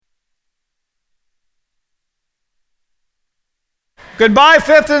Goodbye,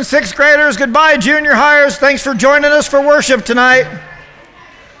 5th and 6th graders. Goodbye, junior hires. Thanks for joining us for worship tonight.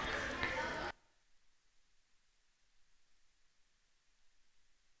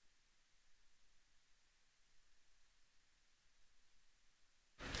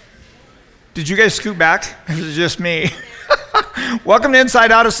 Did you guys scoot back? Or was it just me? Welcome to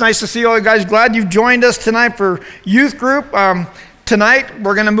Inside Out. It's nice to see all you guys. Glad you've joined us tonight for youth group. Tonight,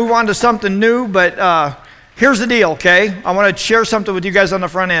 we're going to move on to something new, but here's the deal, okay? I want to share something with you guys on the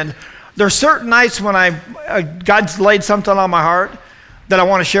front end. There's certain nights when God's laid something on my heart that I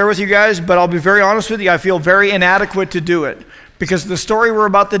want to share with you guys, but I'll be very honest with you, I feel very inadequate to do it. Because the story we're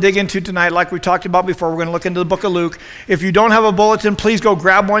about to dig into tonight, like we talked about before, we're going to look into the book of Luke. If you don't have a bulletin, please go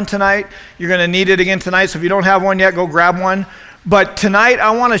grab one tonight. You're going to need it again tonight, so if you don't have one yet, go grab one. But tonight, I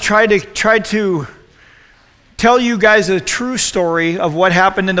want to try to tell you guys a true story of what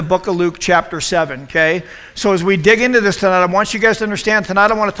happened in the book of Luke chapter 7, okay? So as we dig into this tonight, I want you guys to understand tonight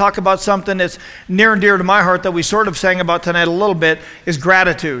I want to talk about something that's near and dear to my heart that we sort of sang about tonight a little bit, is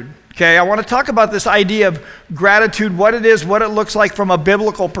gratitude, okay? I want to talk about this idea of gratitude, what it is, what it looks like from a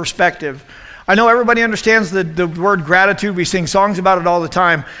biblical perspective. I know everybody understands the word gratitude. We sing songs about it all the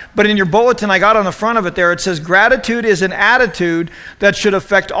time. But in your bulletin, I got on the front of it there, it says gratitude is an attitude that should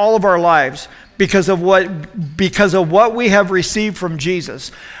affect all of our lives because of what we have received from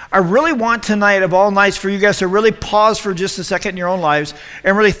Jesus. I really want tonight of all nights for you guys to really pause for just a second in your own lives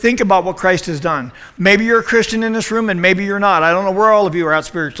and really think about what Christ has done. Maybe you're a Christian in this room and maybe you're not. I don't know where all of you are at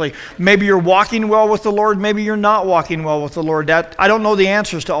spiritually. Maybe you're walking well with the Lord. Maybe you're not walking well with the Lord. I don't know the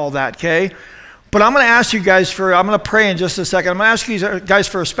answers to all that, okay? But I'm going to ask you guys I'm going to pray in just a second. I'm going to ask you guys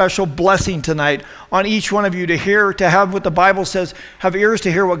for a special blessing tonight on each one of you to have what the Bible says, have ears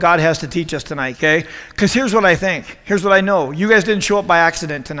to hear what God has to teach us tonight, okay? Because here's what I think. Here's what I know. You guys didn't show up by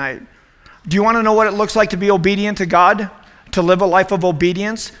accident tonight. Do you want to know what it looks like to be obedient to God? To live a life of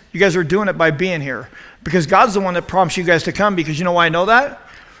obedience? You guys are doing it by being here. Because God's the one that prompts you guys to come. Because you know why I know that?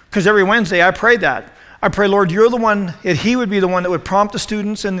 Because every Wednesday I pray that. I pray, Lord, you're the one, that He would be the one that would prompt the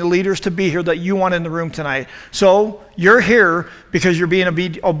students and the leaders to be here that you want in the room tonight. So you're here because you're being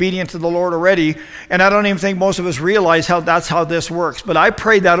obedient to the Lord already, and I don't even think most of us realize that's how this works. But I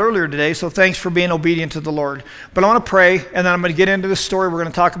prayed that earlier today, so thanks for being obedient to the Lord. But I want to pray, and then I'm going to get into this story we're going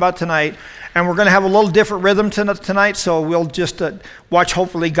to talk about tonight, and we're going to have a little different rhythm tonight, so we'll just watch.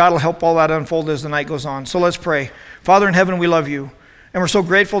 Hopefully God will help all that unfold as the night goes on. So let's pray. Father in heaven, we love you. And we're so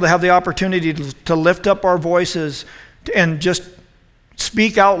grateful to have the opportunity to lift up our voices and just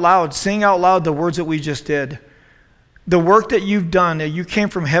speak out loud, sing out loud the words that we just did. The work that you've done, that you came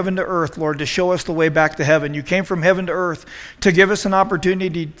from heaven to earth, Lord, to show us the way back to heaven. You came from heaven to earth to give us an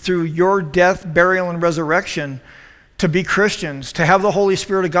opportunity through your death, burial, and resurrection to be Christians, to have the Holy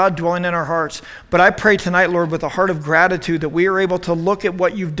Spirit of God dwelling in our hearts. But I pray tonight, Lord, with a heart of gratitude that we are able to look at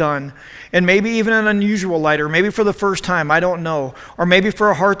what you've done, and maybe even an unusual light, or maybe for the first time, I don't know, or maybe for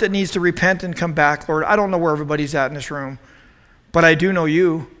a heart that needs to repent and come back, Lord. I don't know where everybody's at in this room, but I do know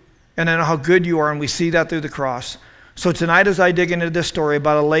you, and I know how good you are, and we see that through the cross. So tonight as I dig into this story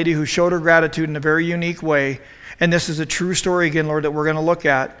about a lady who showed her gratitude in a very unique way, and this is a true story again, Lord, that we're going to look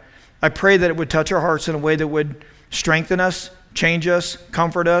at, I pray that it would touch our hearts in a way that would strengthen us, change us,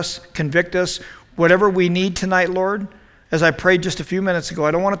 comfort us, convict us, whatever we need tonight, Lord. As I prayed just a few minutes ago,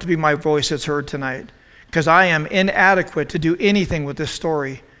 I don't want it to be my voice that's heard tonight because I am inadequate to do anything with this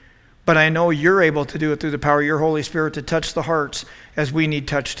story. But I know you're able to do it through the power of your Holy Spirit to touch the hearts as we need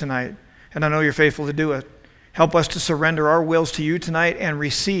touch tonight. And I know you're faithful to do it. Help us to surrender our wills to you tonight and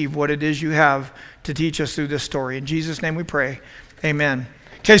receive what it is you have to teach us through this story. In Jesus' name we pray. Amen.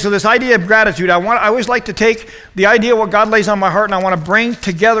 Okay, so this idea of gratitude, I always like to take the idea of what God lays on my heart, and I want to bring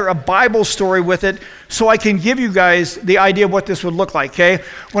together a Bible story with it so I can give you guys the idea of what this would look like, okay?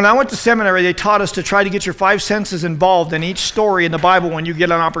 When I went to seminary, they taught us to try to get your five senses involved in each story in the Bible when you get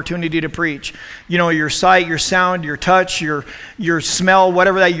an opportunity to preach. You know, your sight, your sound, your touch, your smell,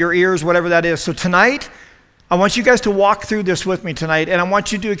 whatever that, your ears, whatever that is. So tonight, I want you guys to walk through this with me tonight, and I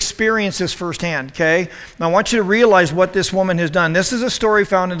want you to experience this firsthand, okay? And I want you to realize what this woman has done. This is a story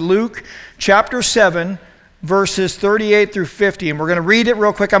found in Luke chapter 7, verses 38 through 50, and we're going to read it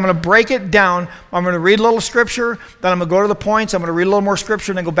real quick. I'm going to break it down. I'm going to read a little scripture, then I'm going to go to the points. I'm going to read a little more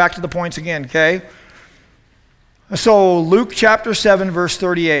scripture, and then go back to the points again, okay? So Luke chapter 7, verse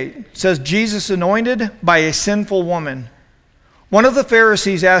 38 says, Jesus anointed by a sinful woman. One of the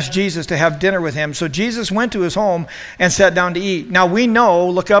Pharisees asked Jesus to have dinner with him, so Jesus went to his home and sat down to eat. Now we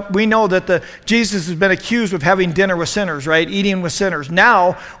know, we know that Jesus has been accused of having dinner with sinners, right? Eating with sinners.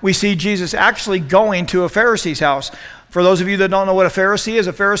 Now we see Jesus actually going to a Pharisee's house. For those of you that don't know what a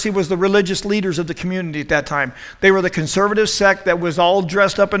Pharisee was the religious leaders of the community at that time. They were the conservative sect that was all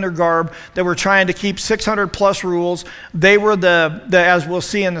dressed up in their garb, that were trying to keep 600 plus rules. They were the as we'll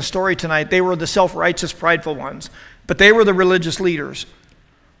see in the story tonight, they were the self-righteous, prideful ones. But they were the religious leaders.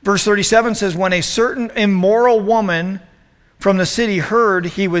 Verse 37 says, when a certain immoral woman from the city heard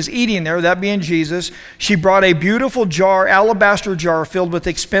he was eating there, that being Jesus, she brought a beautiful jar, alabaster jar filled with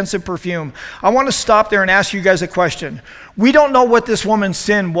expensive perfume. I want to stop there and ask you guys a question. We don't know what this woman's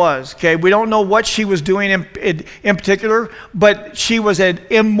sin was, okay? We don't know what she was doing in particular, but she was an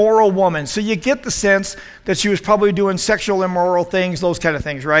immoral woman. So you get the sense that she was probably doing sexual immoral things, those kind of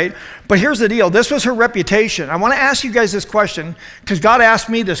things, right? But here's the deal. This was her reputation. I want to ask you guys this question because God asked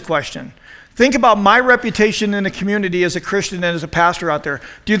me this question. Think about my reputation in the community as a Christian and as a pastor out there.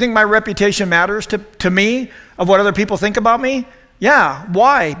 Do you think my reputation matters to me of what other people think about me? Yeah.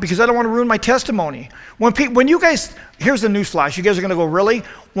 Why? Because I don't want to ruin my testimony. When you guys, here's the newsflash. You guys are going to go, really?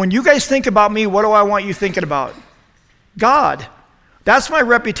 When you guys think about me, what do I want you thinking about? God. That's my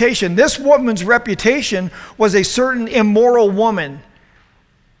reputation. This woman's reputation was a certain immoral woman.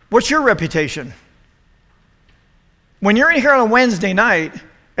 What's your reputation? When you're in here on a Wednesday night,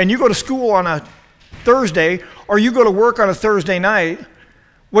 and you go to school on a Thursday, or you go to work on a Thursday night,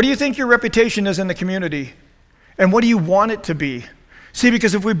 what do you think your reputation is in the community? And what do you want it to be? See,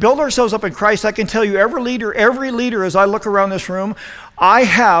 because if we build ourselves up in Christ, I can tell you every leader, as I look around this room, I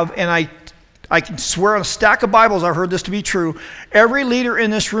have, and I can swear on a stack of Bibles I've heard this to be true, every leader in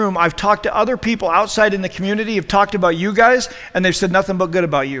this room, I've talked to other people outside in the community, have talked about you guys, and they've said nothing but good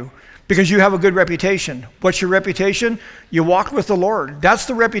about you. Because you have a good reputation. What's your reputation? You walk with the Lord. That's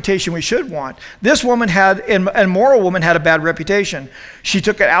the reputation we should want. This woman an immoral woman had a bad reputation. She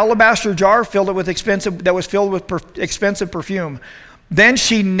took an alabaster jar, filled it with expensive perfume. Then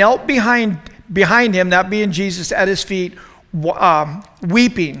she knelt behind him, that being Jesus, at his feet,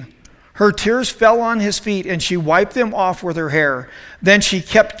 weeping. Her tears fell on his feet, and she wiped them off with her hair. Then she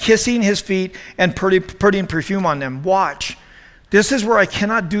kept kissing his feet and putting perfume on them. Watch. This is where I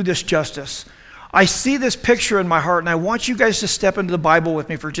cannot do this justice. I see this picture in my heart, and I want you guys to step into the Bible with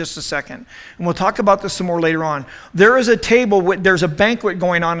me for just a second. And we'll talk about this some more later on. There is a table, there's a banquet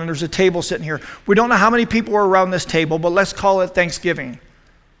going on, and there's a table sitting here. We don't know how many people are around this table, but let's call it Thanksgiving.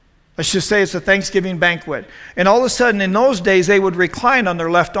 Let's just say it's a Thanksgiving banquet. And all of a sudden, in those days, they would recline on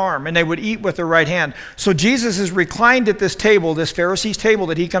their left arm, and they would eat with their right hand. So Jesus is reclined at this table, this Pharisee's table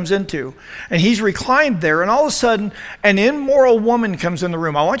that he comes into. And he's reclined there, and all of a sudden, an immoral woman comes in the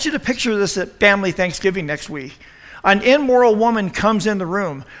room. I want you to picture this at family Thanksgiving next week. An immoral woman comes in the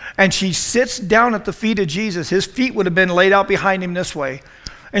room, and she sits down at the feet of Jesus. His feet would have been laid out behind him this way.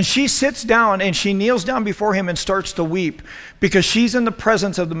 And she sits down and she kneels down before him and starts to weep because she's in the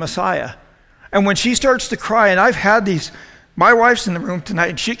presence of the Messiah. And when she starts to cry, and my wife's in the room tonight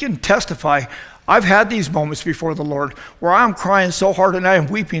and she can testify, I've had these moments before the Lord where I'm crying so hard and I am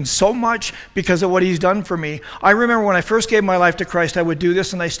weeping so much because of what he's done for me. I remember when I first gave my life to Christ, I would do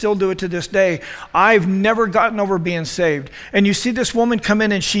this, and I still do it to this day. I've never gotten over being saved. And you see this woman come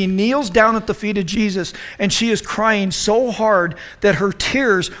in and she kneels down at the feet of Jesus, and she is crying so hard that her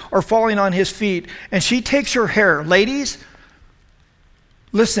tears are falling on his feet. And she takes her hair. Ladies,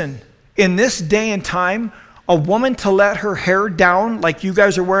 listen, in this day and time, a woman to let her hair down like you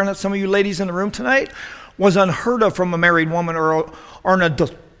guys are wearing it, some of you ladies in the room tonight, was unheard of from a married woman or an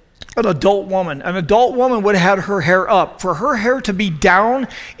adult woman. An adult woman would have had her hair up. For her hair to be down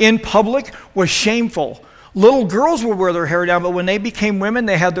in public was shameful. Little girls would wear their hair down, but when they became women,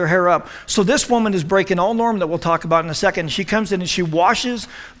 they had their hair up. So this woman is breaking all norm that we'll talk about in a second. She comes in and she washes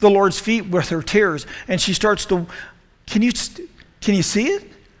the Lord's feet with her tears, and she starts to, can you see it?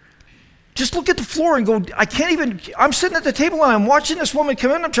 Just look at the floor and go, I'm sitting at the table and I'm watching this woman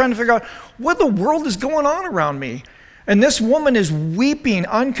come in. I'm trying to figure out what the world is going on around me. And this woman is weeping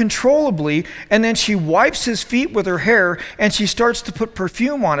uncontrollably, and then she wipes his feet with her hair and she starts to put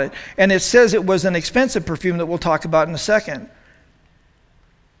perfume on it. And it says it was an expensive perfume that we'll talk about in a second.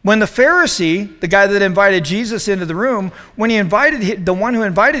 When the Pharisee, the guy that invited Jesus into the room, when the one who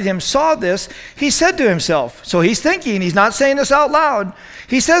invited him saw this, he said to himself, so he's thinking, he's not saying this out loud.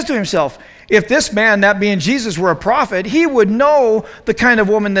 He says to himself, if this man, that being Jesus, were a prophet, he would know the kind of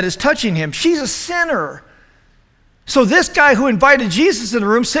woman that is touching him. She's a sinner. So this guy who invited Jesus in the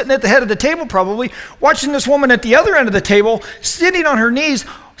room, sitting at the head of the table probably, watching this woman at the other end of the table, sitting on her knees,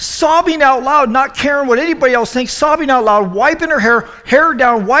 sobbing out loud, not caring what anybody else thinks, sobbing out loud, wiping her hair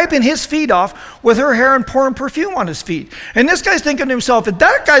down, wiping his feet off with her hair and pouring perfume on his feet. And this guy's thinking to himself, if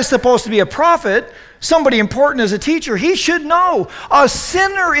that guy's supposed to be a prophet, somebody important as a teacher, he should know a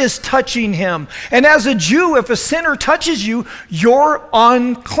sinner is touching him. And as a Jew, if a sinner touches you, you're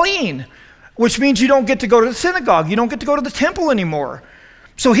unclean, which means you don't get to go to the synagogue. You don't get to go to the temple anymore.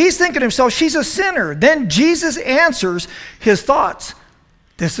 So he's thinking to himself, she's a sinner. Then Jesus answers his thoughts.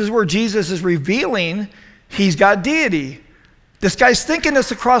 This is where Jesus is revealing he's got deity. This guy's thinking this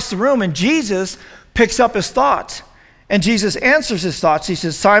across the room, and Jesus picks up his thoughts. And Jesus answers his thoughts. He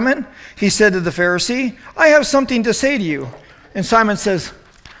says, Simon, he said to the Pharisee, I have something to say to you. And Simon says,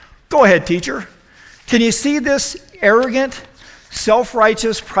 go ahead, teacher. Can you see this arrogant,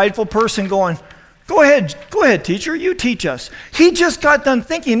 self-righteous, prideful person going, go ahead, teacher, you teach us. He just got done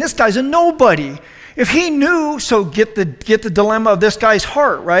thinking this guy's a nobody. If he knew, so get the dilemma of this guy's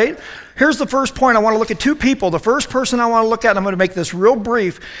heart, right? Here's the first point. I want to look at two people. The first person I want to look at, and I'm going to make this real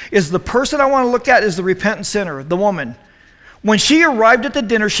brief, is the person I want to look at is the repentant sinner, the woman. When she arrived at the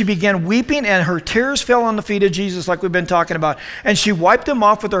dinner, she began weeping, and her tears fell on the feet of Jesus, like we've been talking about, and she wiped them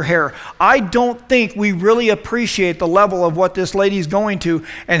off with her hair. I don't think we really appreciate the level of what this lady's going to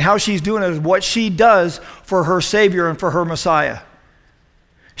and how she's doing it, what she does for her Savior and for her Messiah.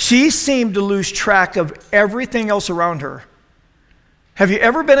 She seemed to lose track of everything else around her. Have you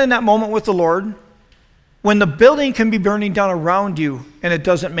ever been in that moment with the Lord when the building can be burning down around you and it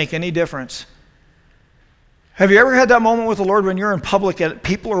doesn't make any difference? Have you ever had that moment with the Lord when you're in public and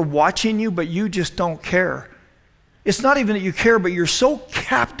people are watching you, but you just don't care? It's not even that you care, but you're so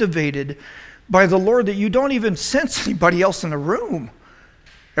captivated by the Lord that you don't even sense anybody else in the room.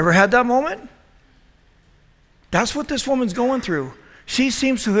 Ever had that moment? That's what this woman's going through. She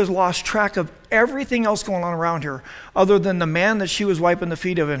seems to have lost track of everything else going on around her other than the man that she was wiping the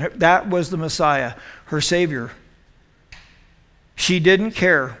feet of, and that was the Messiah, her Savior. She didn't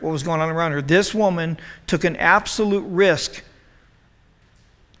care what was going on around her. This woman took an absolute risk.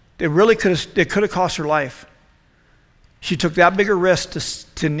 It could have cost her life. She took that bigger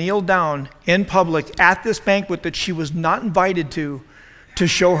risk to kneel down in public at this banquet that she was not invited to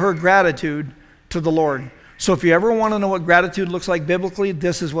show her gratitude to the Lord. So if you ever want to know what gratitude looks like biblically,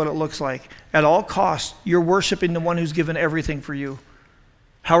 this is what it looks like. At all costs, you're worshiping the one who's given everything for you.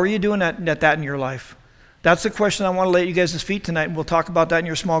 How are you doing that in your life? That's the question I want to lay at you guys' feet tonight, and we'll talk about that in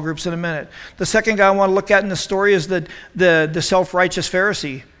your small groups in a minute. The second guy I want to look at in the story is the self-righteous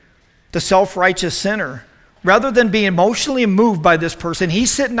Pharisee, the self-righteous sinner. Rather than being emotionally moved by this person, he's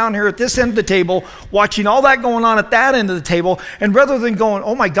sitting down here at this end of the table, watching all that going on at that end of the table, and rather than going,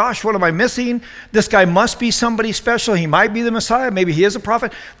 oh my gosh, what am I missing? This guy must be somebody special. He might be the Messiah. Maybe he is a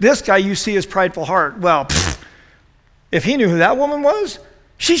prophet. This guy you see his prideful heart. Well, if he knew who that woman was,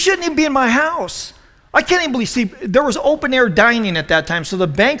 she shouldn't even be in my house. I can't even believe, there was open air dining at that time, so the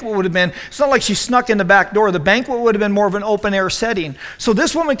banquet would have been, it's not like she snuck in the back door, the banquet would have been more of an open air setting. So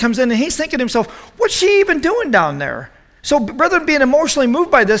this woman comes in and he's thinking to himself, what's she even doing down there? So rather than being emotionally moved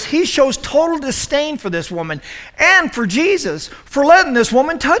by this, he shows total disdain for this woman and for Jesus for letting this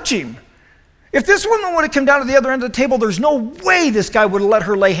woman touch him. If this woman would have come down to the other end of the table, there's no way this guy would have let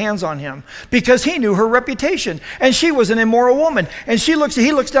her lay hands on him because he knew her reputation. And she was an immoral woman. And he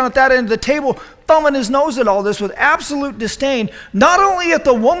looks down at that end of the table, thumbing his nose at all this with absolute disdain, not only at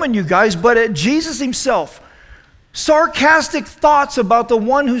the woman, you guys, but at Jesus himself. Sarcastic thoughts about the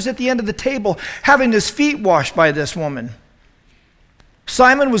one who's at the end of the table having his feet washed by this woman.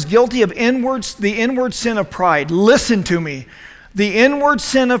 Simon was guilty of the inward sin of pride. Listen to me. The inward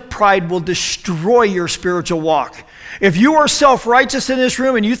sin of pride will destroy your spiritual walk. If you are self-righteous in this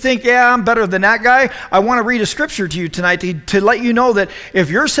room and you think, yeah, I'm better than that guy, I want to read a scripture to you tonight to let you know that if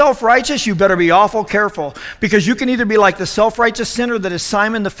you're self-righteous, you better be awful careful, because you can either be like the self-righteous sinner that is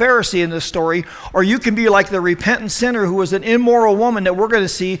Simon the Pharisee in this story, or you can be like the repentant sinner who was an immoral woman that we're going to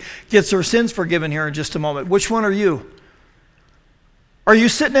see gets her sins forgiven here in just a moment. Which one are you? Are you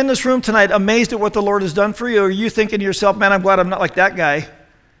sitting in this room tonight amazed at what the Lord has done for you? Or are you thinking to yourself, man, I'm glad I'm not like that guy.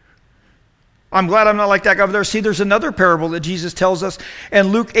 I'm glad I'm not like that guy over there. See, there's another parable that Jesus tells us in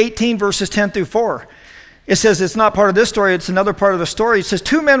Luke 18, verses 10 through 4. It says, it's not part of this story, it's another part of the story. It says,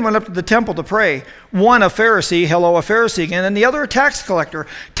 2 men went up to the temple to pray. One a Pharisee, hello, a Pharisee again, and the other a tax collector.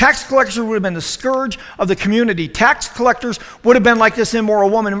 Tax collectors would have been the scourge of the community. Tax collectors would have been like this immoral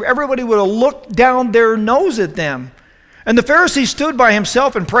woman. Everybody would have looked down their nose at them. And the Pharisee stood by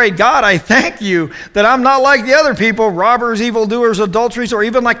himself and prayed, God, I thank you that I'm not like the other people, robbers, evildoers, adulteries, or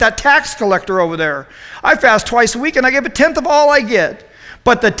even like that tax collector over there. I fast twice a week and I give 1/10 of all I get.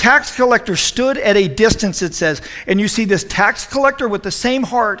 But the tax collector stood at a distance, it says. And you see this tax collector with the same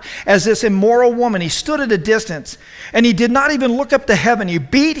heart as this immoral woman. He stood at a distance, and he did not even look up to heaven. He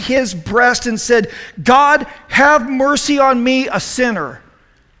beat his breast and said, God, have mercy on me, a sinner.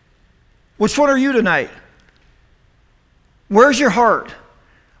 Which one are you tonight? Where's your heart?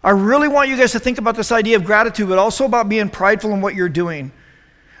 I really want you guys to think about this idea of gratitude, but also about being prideful in what you're doing.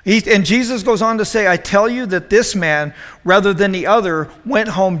 And Jesus goes on to say, I tell you that this man, rather than the other, went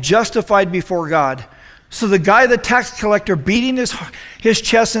home justified before God. So the guy, the tax collector, beating his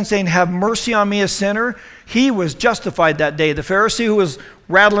chest and saying, have mercy on me, a sinner, he was justified that day. The Pharisee who was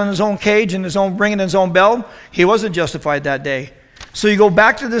rattling his own cage and ringing his own bell, he wasn't justified that day. So you go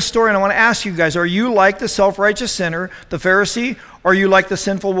back to this story, and I want to ask you guys, are you like the self-righteous sinner, the Pharisee, or are you like the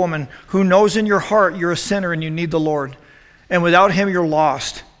sinful woman who knows in your heart you're a sinner and you need the Lord? And without him, you're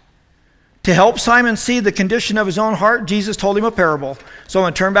lost. To help Simon see the condition of his own heart, Jesus told him a parable. So I'm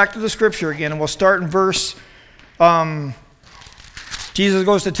going to turn back to the scripture again, and we'll start in verse, Jesus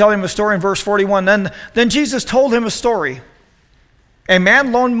goes to tell him a story in verse 41. Then Jesus told him a story. A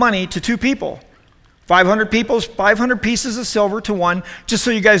man loaned money to two people. 500 pieces of silver to one. Just so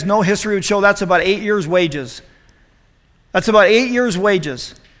you guys know, history would show that's about 8 years' wages. That's about 8 years'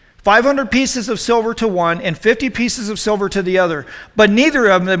 wages. 500 pieces of silver to one and 50 pieces of silver to the other. But neither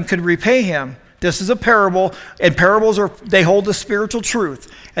of them could repay him. This is a parable, and parables they hold the spiritual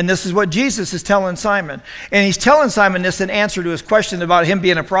truth. And this is what Jesus is telling Simon. And he's telling Simon this in answer to his question about him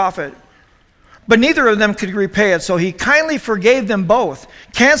being a prophet. But neither of them could repay it, so he kindly forgave them both,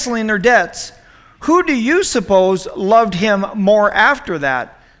 canceling their debts. Who do you suppose loved him more after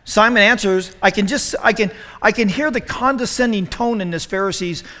that? Simon answers, I can hear the condescending tone in this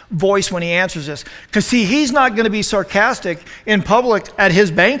Pharisee's voice when he answers this. Because see, he's not going to be sarcastic in public at his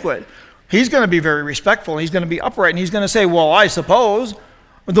banquet. He's going to be very respectful. He's going to be upright, and he's going to say, well, I suppose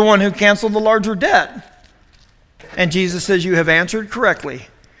the one who canceled the larger debt. And Jesus says, you have answered correctly.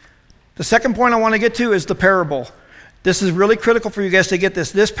 The second point I want to get to is the parable. This is really critical for you guys to get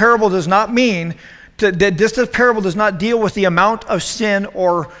this. This parable does not mean this parable does not deal with the amount of sin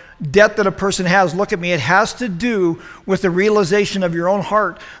or debt that a person has. Look at me. It has to do with the realization of your own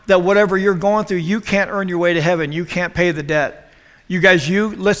heart that whatever you're going through, you can't earn your way to heaven. You can't pay the debt. You guys,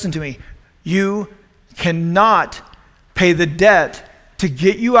 listen to me. You cannot pay the debt to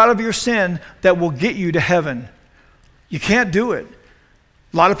get you out of your sin that will get you to heaven. You can't do it.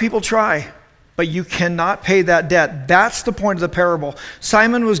 A lot of people try, but you cannot pay that debt. That's the point of the parable.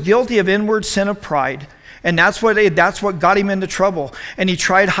 Simon was guilty of inward sin of pride, and that's what got him into trouble. And he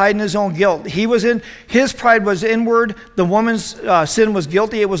tried hiding his own guilt. His pride was inward. The woman's sin was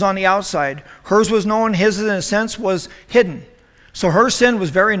guilty. It was on the outside. Hers was known. His, in a sense, was hidden. So her sin was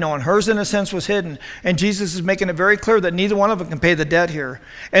very known. Hers, in a sense, was hidden. And Jesus is making it very clear that neither one of them can pay the debt here.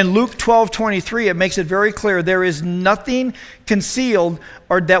 In Luke 12:23, it makes it very clear there is nothing concealed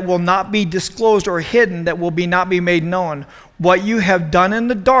or that will not be disclosed or hidden that will not be made known. What you have done in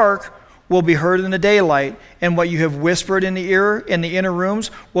the dark will be heard in the daylight, and what you have whispered in the ear in the inner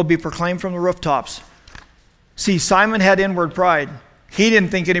rooms will be proclaimed from the rooftops. See, Simon had inward pride. He didn't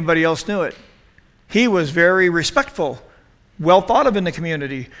think anybody else knew it. He was very respectful, well thought of in the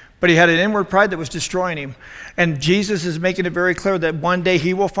community, but he had an inward pride that was destroying him. And Jesus is making it very clear that one day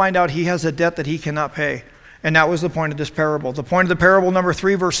he will find out he has a debt that he cannot pay. And that was the point of this parable. The point of the parable, number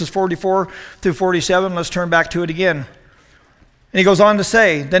 3, verses 44 through 47, let's turn back to it again. And he goes on to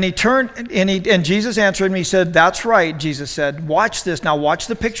say, then he turned, and Jesus answered him. He said, that's right, Jesus said. Watch this. Now watch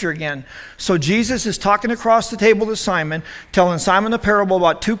the picture again. So Jesus is talking across the table to Simon, telling Simon a parable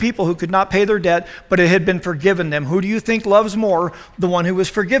about two people who could not pay their debt, but it had been forgiven them. Who do you think loves more? The one who was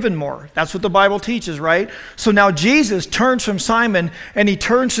forgiven more. That's what the Bible teaches, right? So now Jesus turns from Simon, and he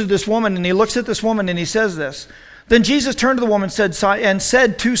turns to this woman, and he looks at this woman, and he says this. Then Jesus turned to the woman and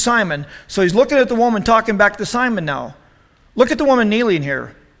said to Simon, so he's looking at the woman, talking back to Simon now. Look at the woman kneeling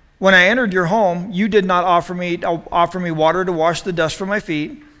here. When I entered your home, you did not offer me water to wash the dust from my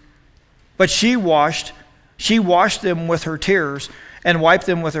feet, but she washed them with her tears and wiped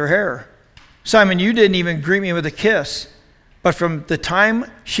them with her hair. Simon, you didn't even greet me with a kiss, but from the time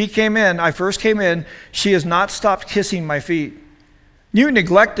I first came in, she has not stopped kissing my feet. You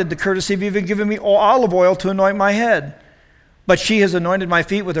neglected the courtesy of even giving me olive oil to anoint my head, but she has anointed my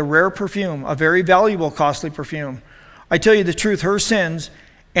feet with a rare perfume, a very valuable, costly perfume. I tell you the truth, her sins,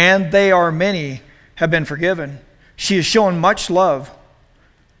 and they are many, have been forgiven. She has shown much love.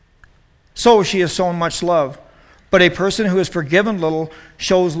 So she has shown much love. But a person who is forgiven little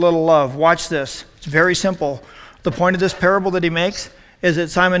shows little love. Watch this. It's very simple. The point of this parable that he makes is that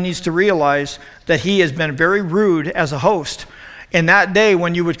Simon needs to realize that he has been very rude as a host. In that day,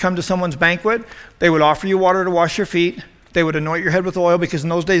 when you would come to someone's banquet, they would offer you water to wash your feet. They would anoint your head with oil, because in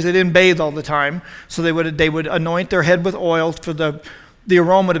those days they didn't bathe all the time. So they would anoint their head with oil for the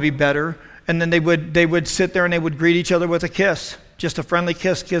aroma to be better. And then they would sit there and they would greet each other with a kiss, just a friendly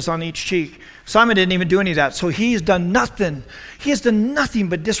kiss on each cheek. Simon didn't even do any of that. So he's done nothing. He has done nothing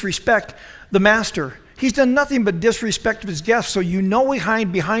but disrespect the master. He's done nothing but disrespect of his guests. So you know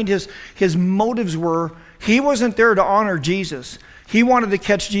behind his motives were, he wasn't there to honor Jesus. He wanted to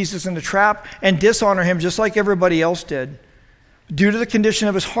catch Jesus in the trap and dishonor him just like everybody else did. Due to the condition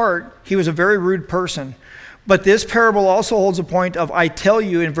of his heart, he was a very rude person. But this parable also holds a point of, I tell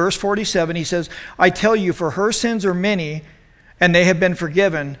you, in verse 47, he says, I tell you, for her sins are many, and they have been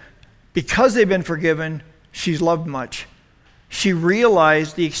forgiven. Because they've been forgiven, she's loved much. She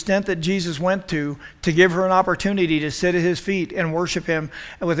realized the extent that Jesus went to give her an opportunity to sit at his feet and worship him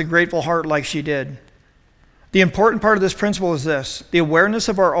with a grateful heart like she did. The important part of this principle is this: the awareness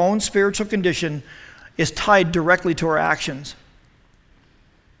of our own spiritual condition is tied directly to our actions.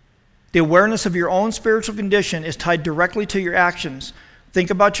 The awareness of your own spiritual condition is tied directly to your actions. Think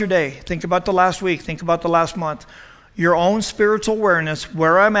about your day. Think about the last week. Think about the last month. Your own spiritual awareness,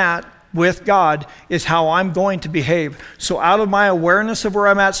 where I'm at with God, is how I'm going to behave. So out of my awareness of where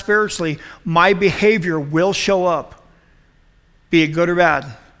I'm at spiritually, my behavior will show up, be it good or bad.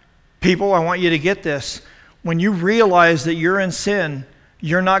 People, I want you to get this. When you realize that you're in sin,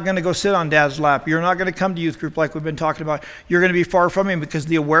 you're not going to go sit on Dad's lap. You're not going to come to youth group like we've been talking about. You're going to be far from him, because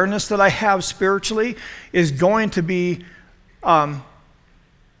the awareness that I have spiritually is going to be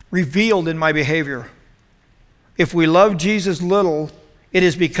revealed in my behavior. If we love Jesus little, it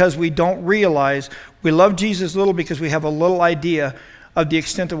is because we don't realize. We love Jesus little because we have a little idea of the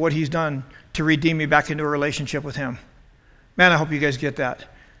extent of what he's done to redeem me back into a relationship with him. Man, I hope you guys get that.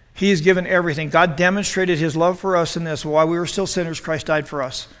 He has given everything. God demonstrated his love for us in this. While we were still sinners, Christ died for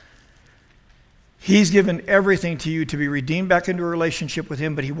us. He's given everything to you to be redeemed back into a relationship with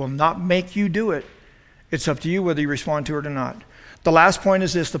him, but he will not make you do it. It's up to you whether you respond to it or not. The last point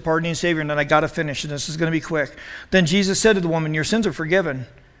is this, the pardoning Savior, and then I got to finish, and this is going to be quick. Then Jesus said to the woman, your sins are forgiven.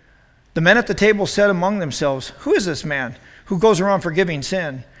 The men at the table said among themselves, who is this man who goes around forgiving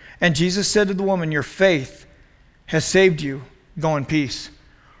sin? And Jesus said to the woman, your faith has saved you. Go in peace.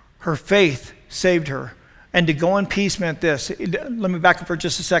 Her faith saved her. And to go in peace meant this. Let me back up for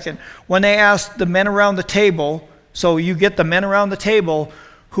just a second. When they asked the men around the table, so you get the men around the table,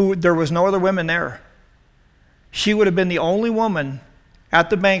 who there was no other women there. She would have been the only woman at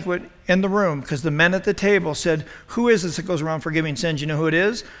the banquet in the room, because the men at the table said, who is this that goes around forgiving sins? You know who it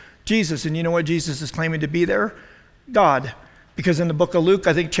is? Jesus. And you know what Jesus is claiming to be there? God. Because in the book of Luke,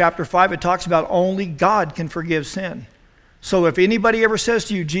 I think chapter 5, it talks about only God can forgive sin. So if anybody ever says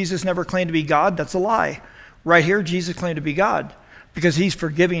to you, Jesus never claimed to be God, that's a lie. Right here, Jesus claimed to be God, because he's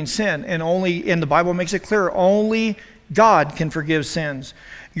forgiving sin. And the Bible makes it clear, only God can forgive sins.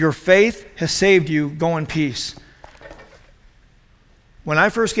 Your faith has saved you. Go in peace. When I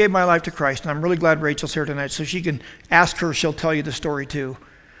first gave my life to Christ, and I'm really glad Rachel's here tonight so she can ask her, she'll tell you the story too.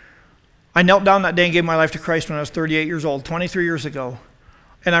 I knelt down that day and gave my life to Christ when I was 38 years old, 23 years ago.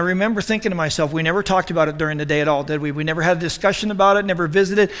 And I remember thinking to myself, we never talked about it during the day at all, did we? We never had a discussion about it, never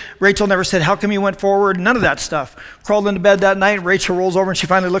visited. Rachel never said, how come you went forward? None of that stuff. Crawled into bed that night, Rachel rolls over and she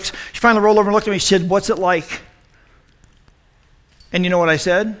finally rolled over and looked at me. She said, what's it like? And you know what I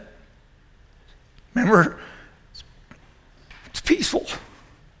said? Remember, it's peaceful.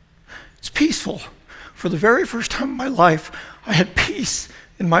 It's peaceful. For the very first time in my life, I had peace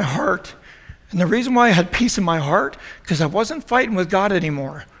in my heart. And the reason why I had peace in my heart, because I wasn't fighting with God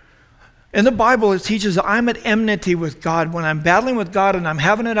anymore. In the Bible, it teaches that I'm at enmity with God. When I'm battling with God and I'm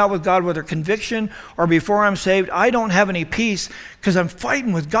having it out with God, whether conviction or before I'm saved, I don't have any peace because I'm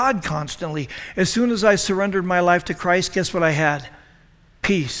fighting with God constantly. As soon as I surrendered my life to Christ, guess what I had?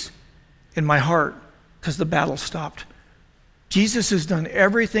 Peace in my heart, because the battle stopped. Jesus has done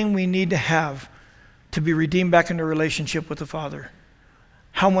everything we need to have to be redeemed back into a relationship with the Father.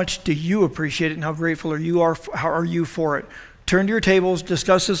 How much do you appreciate it, and how grateful how are you for it? Turn to your tables,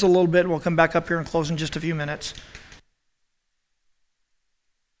 discuss this a little bit, and we'll come back up here and close in just a few minutes.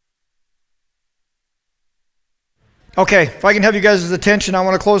 Okay, if I can have you guys' attention, I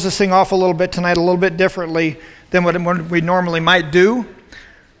want to close this thing off a little bit tonight, a little bit differently than what we normally might do.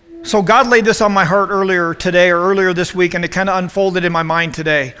 So God laid this on my heart earlier today or earlier this week, and it kind of unfolded in my mind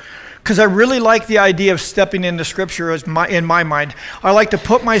today. Because I really like the idea of stepping into Scripture in my mind. I like to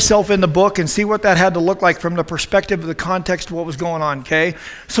put myself in the book and see what that had to look like from the perspective of the context of what was going on, okay?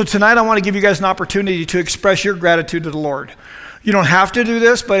 So tonight I want to give you guys an opportunity to express your gratitude to the Lord. You don't have to do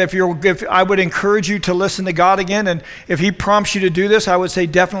this, but if I would encourage you to listen to God again, and if he prompts you to do this, I would say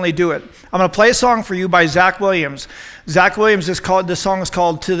definitely do it. I'm going to play a song for you by Zach Williams. Zach Williams this song is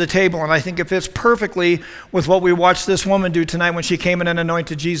called "To the Table," and I think it fits perfectly with what we watched this woman do tonight when she came in and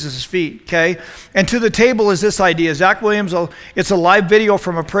anointed Jesus' feet, okay? And "To the Table" is this idea. Zach Williams, it's a live video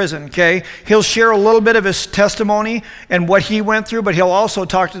from a prison, okay? He'll share a little bit of his testimony and what he went through, but he'll also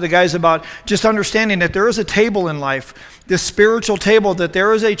talk to the guys about just understanding that there is a table in life, this spiritual table, that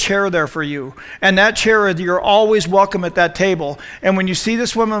there is a chair there for you. And that chair, you're always welcome at that table. And when you see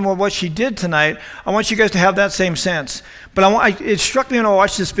this woman, what she did tonight, I want you guys to have that same sense. But it struck me when I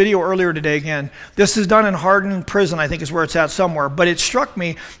watched this video earlier today again. This is done in Hardin Prison, I think is where it's at somewhere. But it struck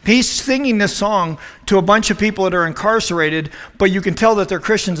me, he's singing this song to a bunch of people that are incarcerated, but you can tell that they're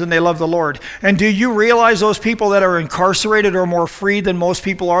Christians and they love the Lord. And do you realize those people that are incarcerated are more free than most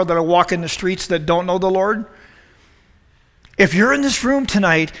people are that are walking the streets that don't know the Lord? If you're in this room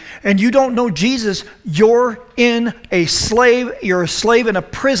tonight and you don't know Jesus, you're a slave in a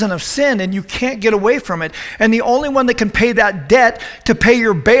prison of sin, and you can't get away from it. And the only one that can pay that debt to pay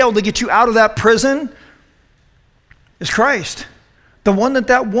your bail to get you out of that prison is Christ. The one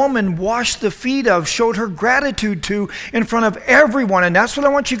that woman washed the feet of, showed her gratitude to in front of everyone. And that's what I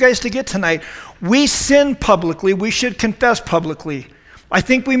want you guys to get tonight. We sin publicly. We should confess publicly. I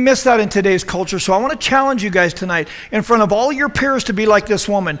think we miss that in today's culture, so I want to challenge you guys tonight in front of all your peers to be like this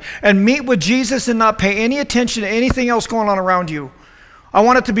woman and meet with Jesus and not pay any attention to anything else going on around you. I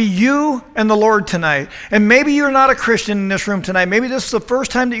want it to be you and the Lord tonight. And maybe you're not a Christian in this room tonight. Maybe this is the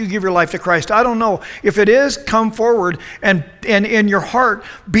first time that you give your life to Christ. I don't know. If it is, come forward and in your heart,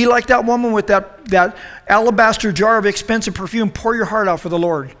 be like that woman with that alabaster jar of expensive perfume. Pour your heart out for the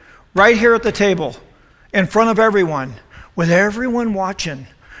Lord right here at the table in front of everyone, with everyone watching,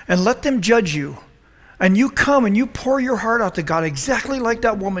 and let them judge you. And you come and you pour your heart out to God exactly like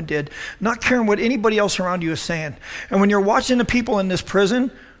that woman did, not caring what anybody else around you is saying. And when you're watching the people in this prison,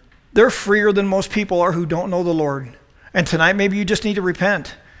 they're freer than most people are who don't know the Lord. And tonight, maybe you just need to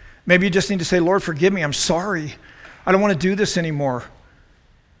repent. Maybe you just need to say, Lord, forgive me. I'm sorry. I don't want to do this anymore.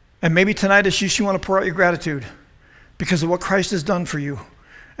 And maybe tonight it's just you want to pour out your gratitude because of what Christ has done for you,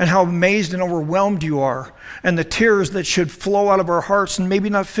 and how amazed and overwhelmed you are, and the tears that should flow out of our hearts, and maybe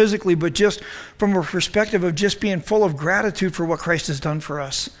not physically, but just from a perspective of just being full of gratitude for what Christ has done for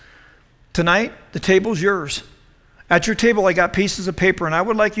us. Tonight, the table's yours. At your table, I got pieces of paper, and I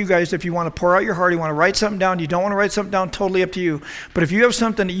would like you guys, if you want to pour out your heart, you want to write something down, you don't want to write something down, totally up to you. But if you have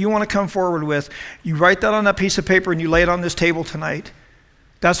something that you want to come forward with, you write that on that piece of paper and you lay it on this table tonight.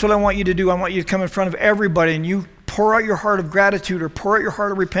 That's what I want you to do. I want you to come in front of everybody and you pour out your heart of gratitude, or pour out your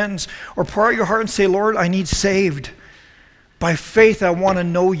heart of repentance, or pour out your heart and say, Lord, I need saved. By faith, I want to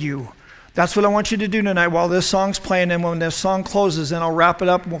know you. That's what I want you to do tonight while this song's playing. And when this song closes, then I'll wrap it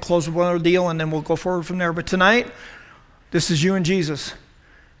up and we'll close with one other deal and then we'll go forward from there. But tonight, this is you and Jesus.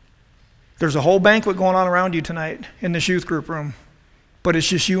 There's a whole banquet going on around you tonight in this youth group room, but it's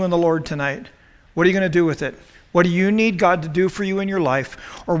just you and the Lord tonight. What are you going to do with it? What do you need God to do for you in your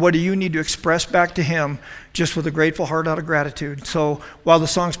life? Or what do you need to express back to him just with a grateful heart out of gratitude? So while the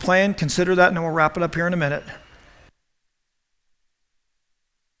song's playing, consider that, and then we'll wrap it up here in a minute.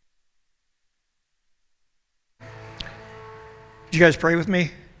 Would you guys pray with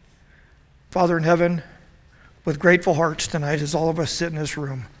me? Father in heaven, with grateful hearts tonight as all of us sit in this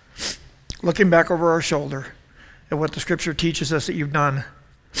room, looking back over our shoulder at what the scripture teaches us that you've done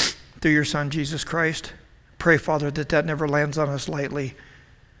through your son, Jesus Christ. Pray, Father, that never lands on us lightly,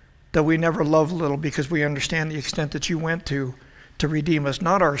 that we never love little because we understand the extent that you went to redeem us.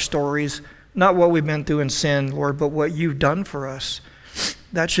 Not our stories, not what we've been through in sin, Lord, but what you've done for us.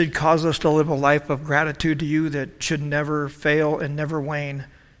 That should cause us to live a life of gratitude to you that should never fail and never wane.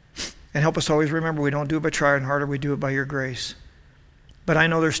 And help us always remember we don't do it by trying harder, we do it by your grace. But I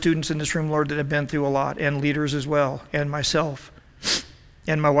know there's students in this room, Lord, that have been through a lot, and leaders as well, and myself.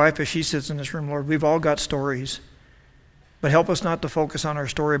 And my wife, as she sits in this room, Lord, we've all got stories. But help us not to focus on our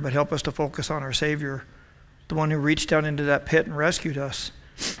story, but help us to focus on our Savior, the one who reached down into that pit and rescued us,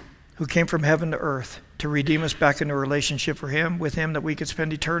 who came from heaven to earth to redeem us back into a relationship with him, that we could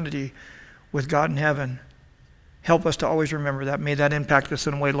spend eternity with God in heaven. Help us to always remember that. May that impact us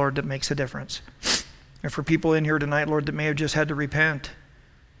in a way, Lord, that makes a difference. And for people in here tonight, Lord, that may have just had to repent,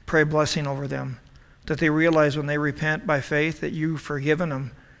 pray blessing over them, that they realize when they repent by faith that you've forgiven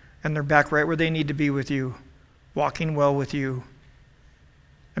them and they're back right where they need to be with you, walking well with you.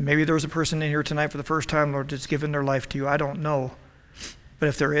 And maybe there's a person in here tonight for the first time, Lord, that's given their life to you. I don't know. But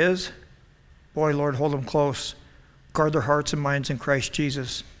if there is, boy, Lord, hold them close. Guard their hearts and minds in Christ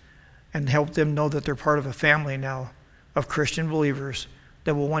Jesus and help them know that they're part of a family now of Christian believers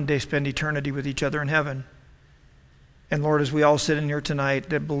that will one day spend eternity with each other in heaven. And Lord, as we all sit in here tonight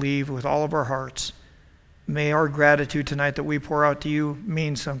that believe with all of our hearts, may our gratitude tonight that we pour out to you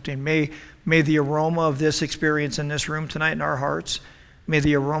mean something. May the aroma of this experience in this room tonight in our hearts, may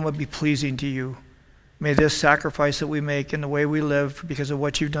the aroma be pleasing to you. May this sacrifice that we make and the way we live because of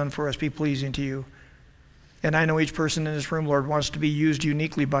what you've done for us be pleasing to you. And I know each person in this room, Lord, wants to be used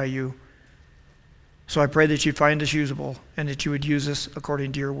uniquely by you. So I pray that you'd find us usable and that you would use us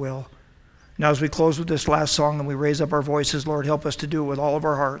according to your will. Now as we close with this last song and we raise up our voices, Lord, help us to do it with all of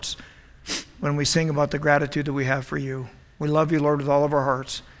our hearts when we sing about the gratitude that we have for you. We love you, Lord, with all of our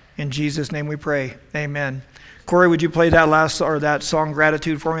hearts. In Jesus' name we pray. Amen. Corey, would you play that song,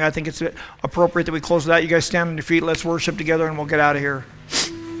 Gratitude, for me? I think it's appropriate that we close with that. You guys stand on your feet. Let's worship together and we'll get out of here.